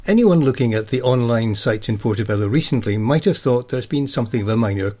Anyone looking at the online sites in Portobello recently might have thought there's been something of a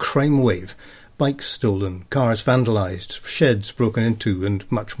minor crime wave. Bikes stolen, cars vandalised, sheds broken into,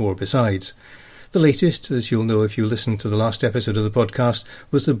 and much more besides. The latest, as you'll know if you listened to the last episode of the podcast,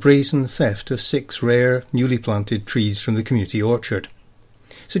 was the brazen theft of 6 rare, newly planted trees from the community orchard.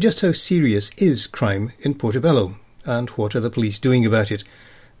 So just how serious is crime in Portobello, and what are the police doing about it?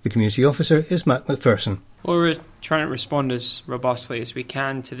 The community officer is Matt McPherson. Well, we're trying to respond as robustly as we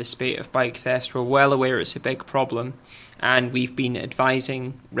can to the spate of bike thefts. We're well aware it's a big problem, and we've been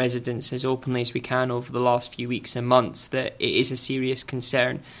advising residents as openly as we can over the last few weeks and months that it is a serious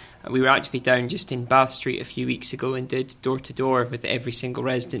concern. We were actually down just in Bath Street a few weeks ago and did door-to-door with every single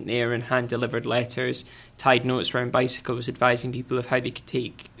resident there and hand-delivered letters, tied notes around bicycles advising people of how they could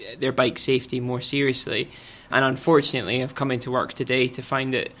take their bike safety more seriously. And unfortunately, I've come into work today to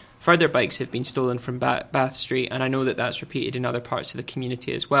find that further bikes have been stolen from Bath Street, and I know that that's repeated in other parts of the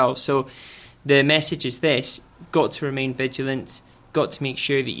community as well. So the message is this: got to remain vigilant, got to make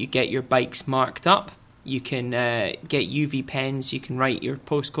sure that you get your bikes marked up. You can get UV pens, you can write your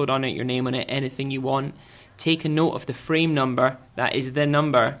postcode on it, your name on it, anything you want. Take a note of the frame number, that is the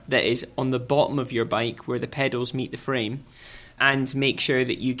number that is on the bottom of your bike where the pedals meet the frame, and make sure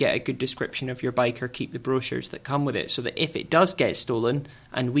that you get a good description of your bike or keep the brochures that come with it, so that if it does get stolen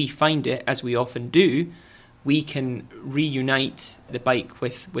and we find it, as we often do, we can reunite the bike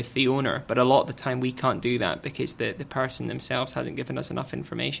with the owner. But a lot of the time we can't do that because the person themselves hasn't given us enough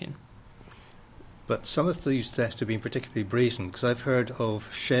information. But some of these thefts have been particularly brazen, because I've heard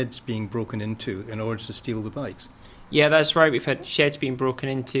of sheds being broken into in order to steal the bikes. Yeah, that's right. We've had sheds being broken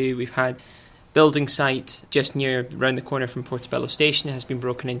into. We've had building site just around the corner from Portobello Station has been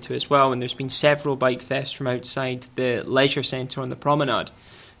broken into as well. And there's been several bike thefts from outside the leisure centre on the promenade.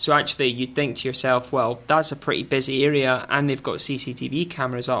 So actually you'd think to yourself, well, that's a pretty busy area and they've got CCTV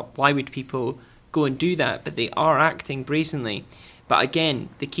cameras up. Why would people go and do that? But they are acting brazenly. But again,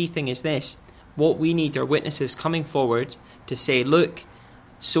 the key thing is this. What we need are witnesses coming forward to say, look,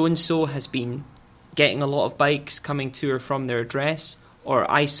 so-and-so has been getting a lot of bikes coming to or from their address, or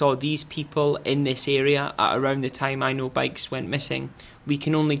I saw these people in this area at around the time I know bikes went missing. We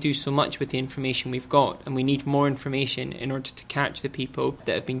can only do so much with the information we've got, and we need more information in order to catch the people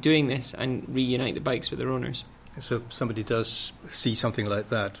that have been doing this and reunite the bikes with their owners. So if somebody does see something like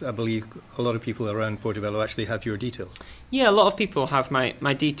that, I believe a lot of people around Portobello actually have your details. Yeah, a lot of people have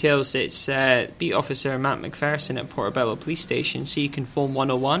my details. It's Beat Officer Matt McPherson at Portobello Police Station, so you can phone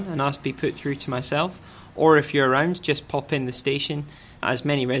 101 and ask to be put through to myself. Or if you're around, just pop in the station, as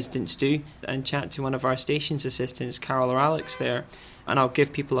many residents do, and chat to one of our station's assistants, Carol or Alex there, and I'll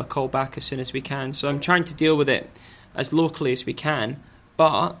give people a call back as soon as we can. So I'm trying to deal with it as locally as we can,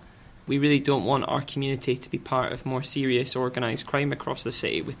 but we really don't want our community to be part of more serious organised crime across the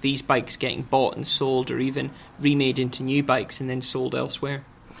city, with these bikes getting bought and sold or even remade into new bikes and then sold elsewhere.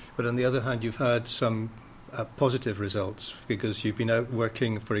 But on the other hand, you've had some positive results, because you've been out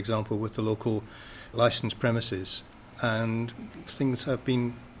working, for example, with the local licensed premises, and things have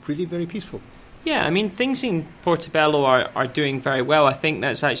been really very peaceful. Yeah, I mean, things in Portobello are doing very well. I think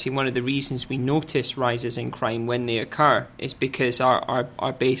that's actually one of the reasons we notice rises in crime when they occur, is because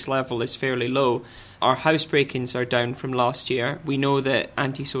our base level is fairly low. Our house break-ins are down from last year. We know that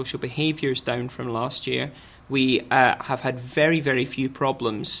antisocial behaviour is down from last year. We have had very, very few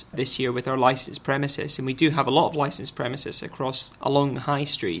problems this year with our licensed premises, and we do have a lot of licensed premises along the high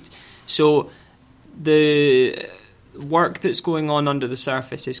street. So the work that's going on under the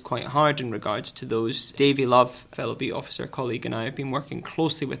surface is quite hard in regards to those. Davey Love, fellow beat officer colleague, and I have been working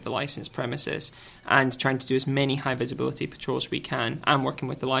closely with the licensed premises and trying to do as many high visibility patrols as we can, and working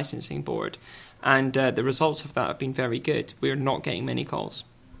with the licensing board. And the results of that have been very good. We're not getting many calls.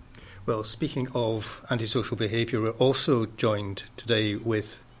 Well, speaking of antisocial behaviour, we're also joined today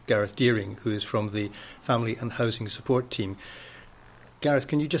with Gareth Deering, who is from the Family and Housing Support Team. Gareth,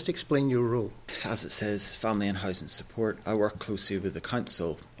 can you just explain your role? As it says, Family and Housing Support, I work closely with the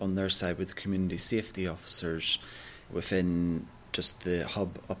council on their side with the community safety officers within just the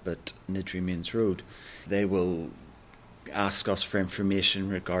hub up at Niddry Mains Road. They will ask us for information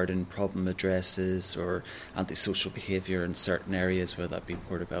regarding problem addresses or antisocial behaviour in certain areas, whether that be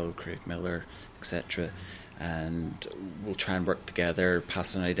Portobello, Craigmillar, etc. And we'll try and work together,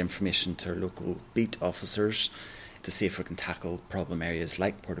 passing out information to our local beat officers to see if we can tackle problem areas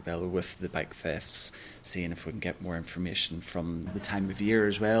like Portobello with the bike thefts, seeing if we can get more information from the time of year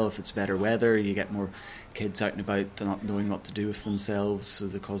as well. If it's better weather, you get more kids out and about not knowing what to do with themselves, so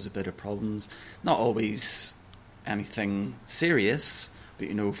they cause a bit of problems. Not always anything serious, but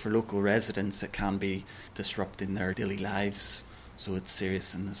for local residents it can be disrupting their daily lives. So it's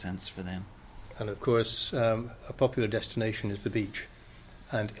serious in a sense for them. And of course, a popular destination is the beach.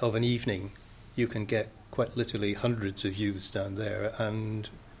 And of an evening, you can get quite literally hundreds of youths down there. And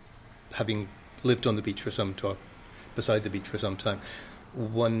having lived on the beach for some time, beside the beach for some time,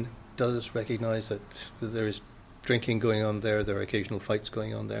 one does recognise that there is drinking going on there, there are occasional fights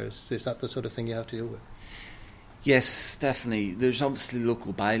going on there. Is that the sort of thing you have to deal with? Yes, definitely. There's obviously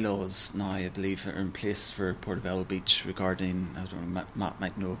local bylaws now, I believe, that are in place for Portobello Beach regarding, I don't know, Matt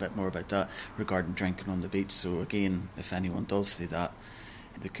might know a bit more about that, regarding drinking on the beach. So again, if anyone does see that,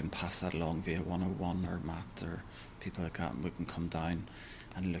 they can pass that along via 101 or Matt or people like that, and we can come down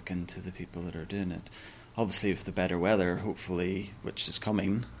and look into the people that are doing it. Obviously, with the better weather, hopefully, which is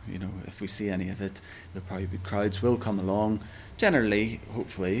coming, if we see any of it, there'll probably be crowds will come along. Generally,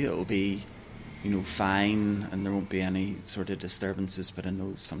 hopefully, it'll be fine, and there won't be any sort of disturbances, but I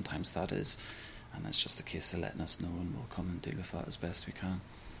know sometimes that is, and it's just a case of letting us know, and we'll come and deal with that as best we can.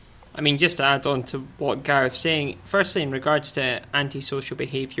 I mean, just to add on to what Gareth's saying, firstly, in regards to antisocial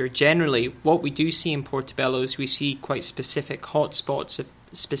behaviour, generally, what we do see in Portobello is we see quite specific hotspots of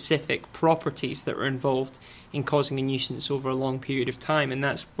specific properties that are involved in causing a nuisance over a long period of time, and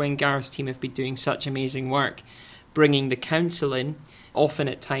that's when Gareth's team have been doing such amazing work, bringing the council in, often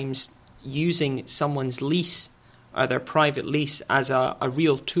at times using someone's lease or their private lease as a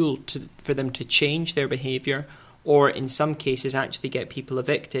real tool for them to change their behaviour, or in some cases actually get people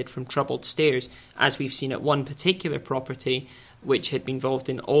evicted from troubled stairs, as we've seen at one particular property which had been involved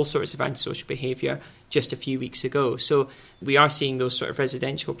in all sorts of antisocial behaviour just a few weeks ago. So we are seeing those sort of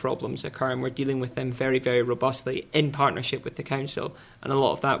residential problems occur, and we're dealing with them very, very robustly in partnership with the council, and a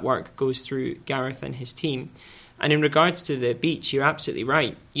lot of that work goes through Gareth and his team. And in regards to the beach, you're absolutely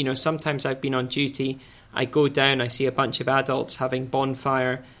right. Sometimes I've been on duty, I go down, I see a bunch of adults having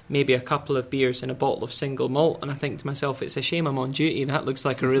bonfire, maybe a couple of beers and a bottle of single malt, and I think to myself, it's a shame I'm on duty. That looks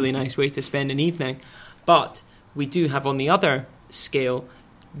like a really nice way to spend an evening. But we do have, on the other scale,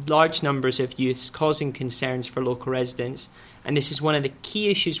 large numbers of youths causing concerns for local residents, and this is one of the key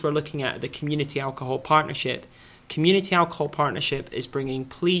issues we're looking at the Community Alcohol Partnership. Community Alcohol Partnership is bringing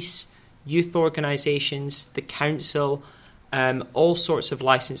police, youth organisations, the council, all sorts of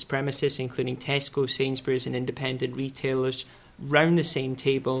licensed premises, including Tesco, Sainsbury's and independent retailers, round the same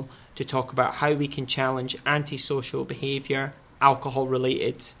table to talk about how we can challenge antisocial behaviour,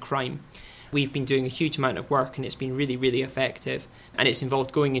 alcohol-related crime. We've been doing a huge amount of work, and it's been really, really effective. And it's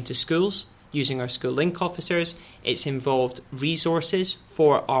involved going into schools, using our school link officers. It's involved resources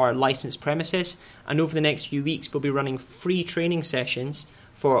for our licensed premises. And over the next few weeks, we'll be running free training sessions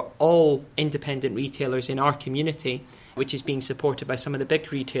for all independent retailers in our community, which is being supported by some of the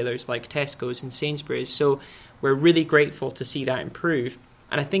big retailers like Tesco's and Sainsbury's. So we're really grateful to see that improve.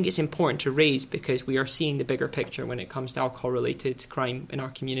 And I think it's important to raise because we are seeing the bigger picture when it comes to alcohol-related crime in our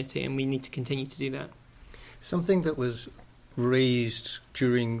community, and we need to continue to do that. Something that was raised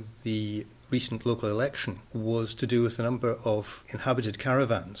during the recent local election was to do with the number of inhabited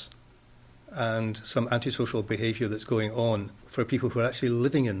caravans and some antisocial behaviour that's going on for people who are actually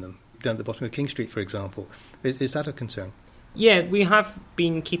living in them, down the bottom of King Street, for example. Is that a concern? Yeah, we have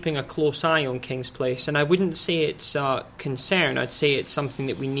been keeping a close eye on King's Place, and I wouldn't say it's a concern. I'd say it's something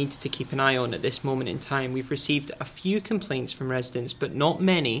that we need to keep an eye on at this moment in time. We've received a few complaints from residents, but not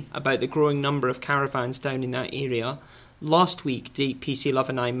many, about the growing number of caravans down in that area. Last week, PC Love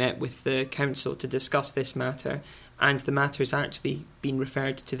and I met with the council to discuss this matter, and the matter has actually been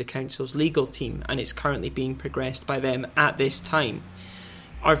referred to the council's legal team, and it's currently being progressed by them at this time.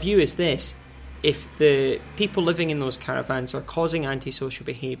 Our view is this: if the people living in those caravans are causing antisocial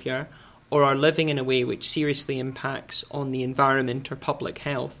behaviour or are living in a way which seriously impacts on the environment or public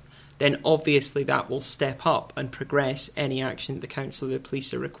health, then obviously that will step up and progress any action that the council or the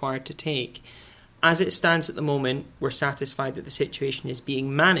police are required to take. As it stands at the moment, we're satisfied that the situation is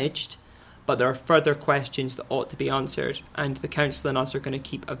being managed, but there are further questions that ought to be answered, and the council and us are going to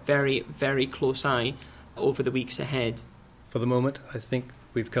keep a very, very close eye over the weeks ahead. For the moment, I think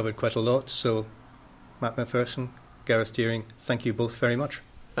we've covered quite a lot, so Matt McPherson, Gareth Deering, thank you both very much.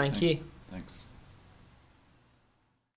 Thank you. Thanks.